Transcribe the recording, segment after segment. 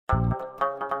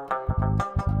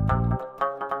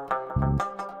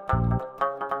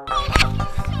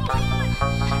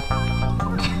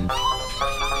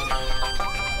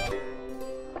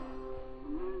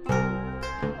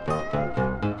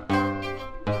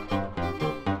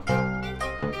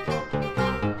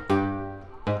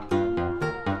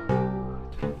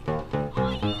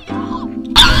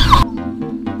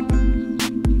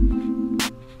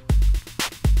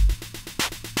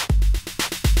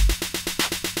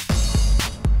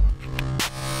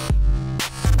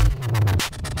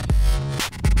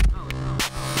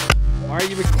Why are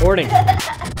you recording?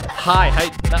 Hi,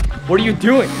 what are you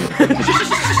doing? You're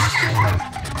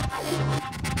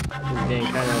getting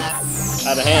kind of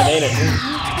out of hand, ain't it?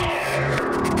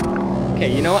 Okay,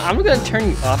 you know what? I'm gonna turn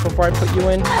you off before I put you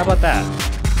in. How about that?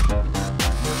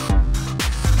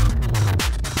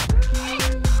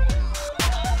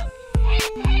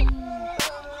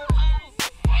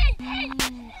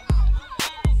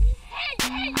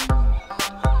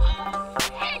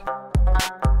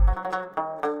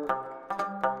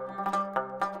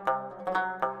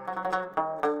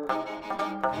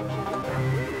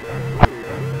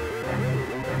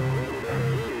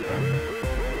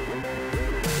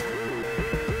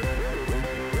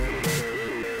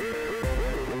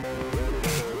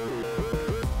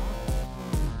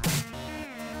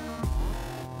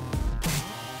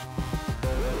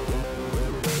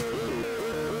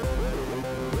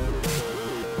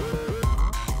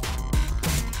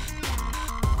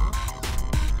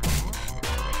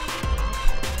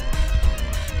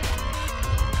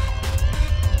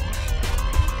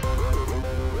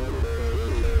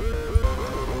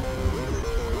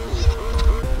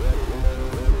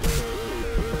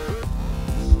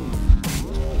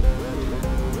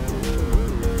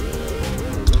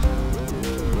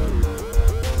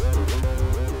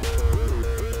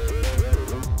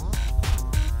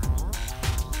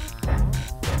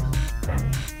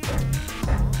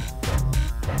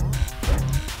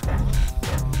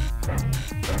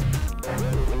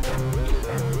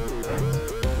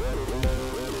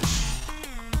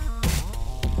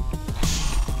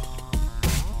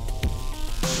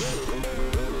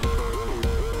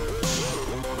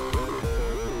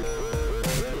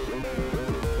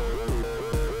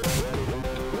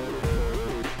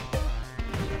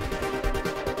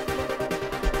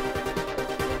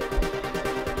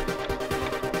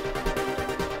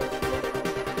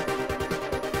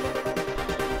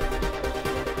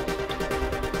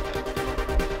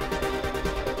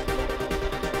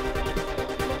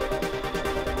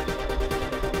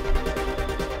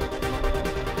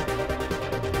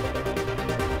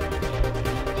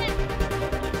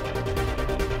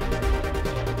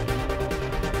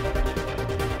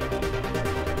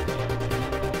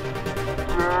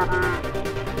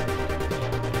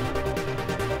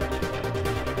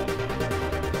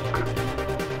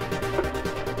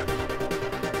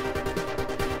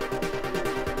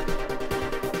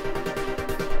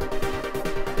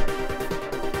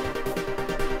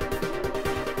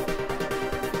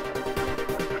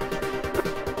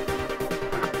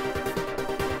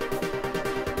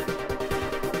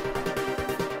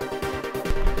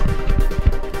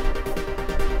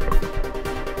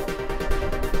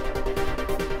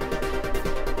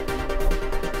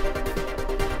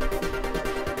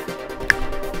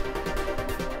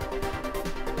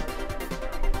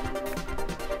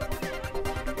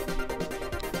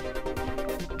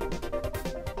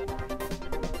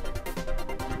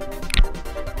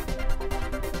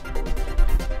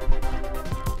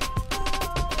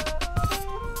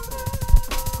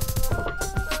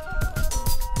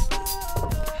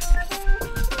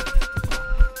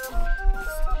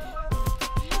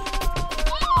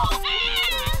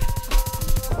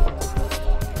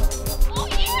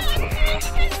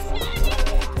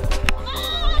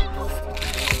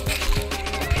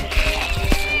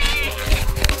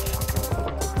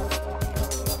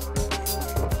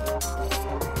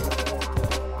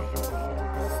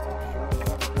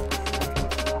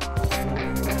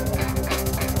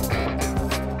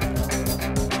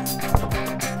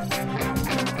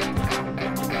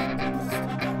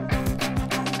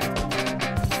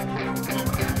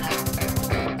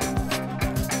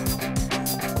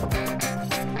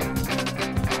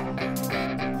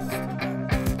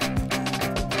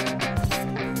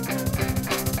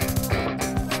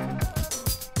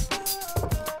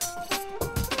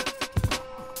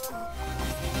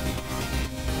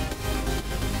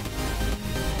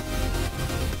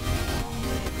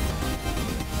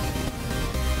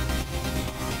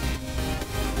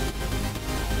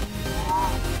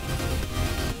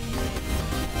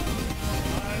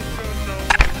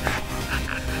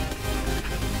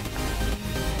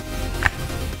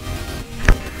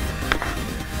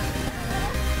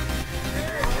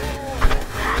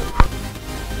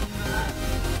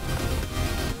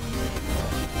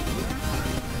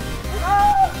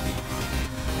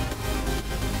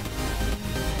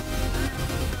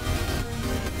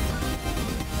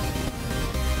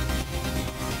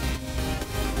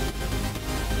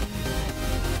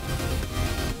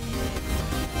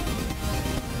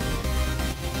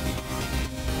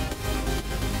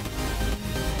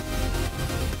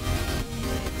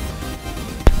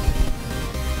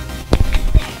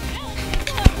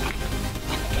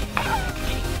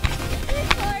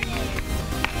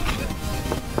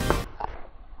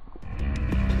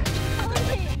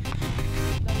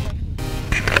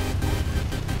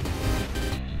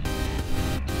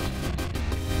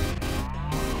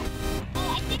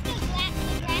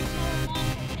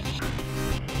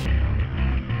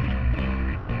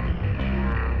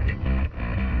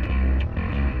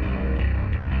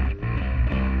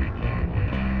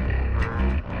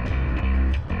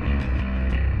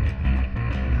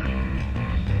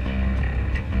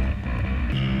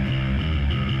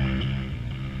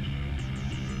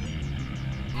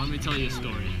 let me tell you a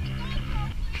story.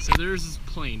 So there was this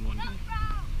plane one day,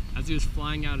 as he was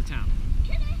flying out of town.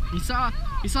 He saw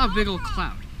a big old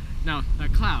cloud. Now,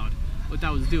 that cloud, what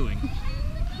that was doing,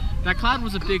 that cloud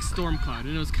was a big storm cloud,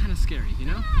 and it was kind of scary, you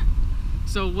know?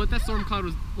 So what that storm cloud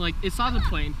was like, it saw the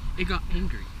plane, it got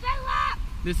angry.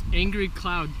 This angry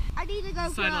cloud. I need a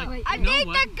GoPro. Like, I need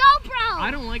the GoPro.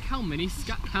 I don't like how many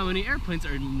airplanes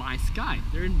are in my sky.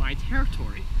 They're in my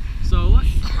territory. So what?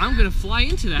 I'm gonna fly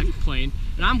into that plane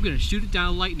and I'm gonna shoot it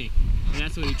down lightning. And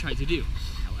that's what he tried to do.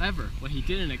 However, what he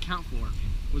didn't account for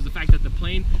was the fact that the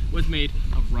plane was made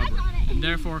of rubber, and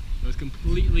therefore it was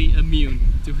completely immune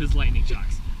to his lightning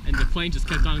shocks. And the plane just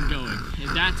kept on going.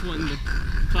 And that's when the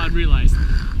cloud realized,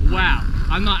 wow,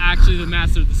 I'm not actually the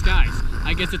master of the skies.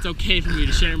 I guess it's okay for me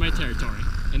to share my territory.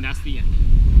 And that's the end.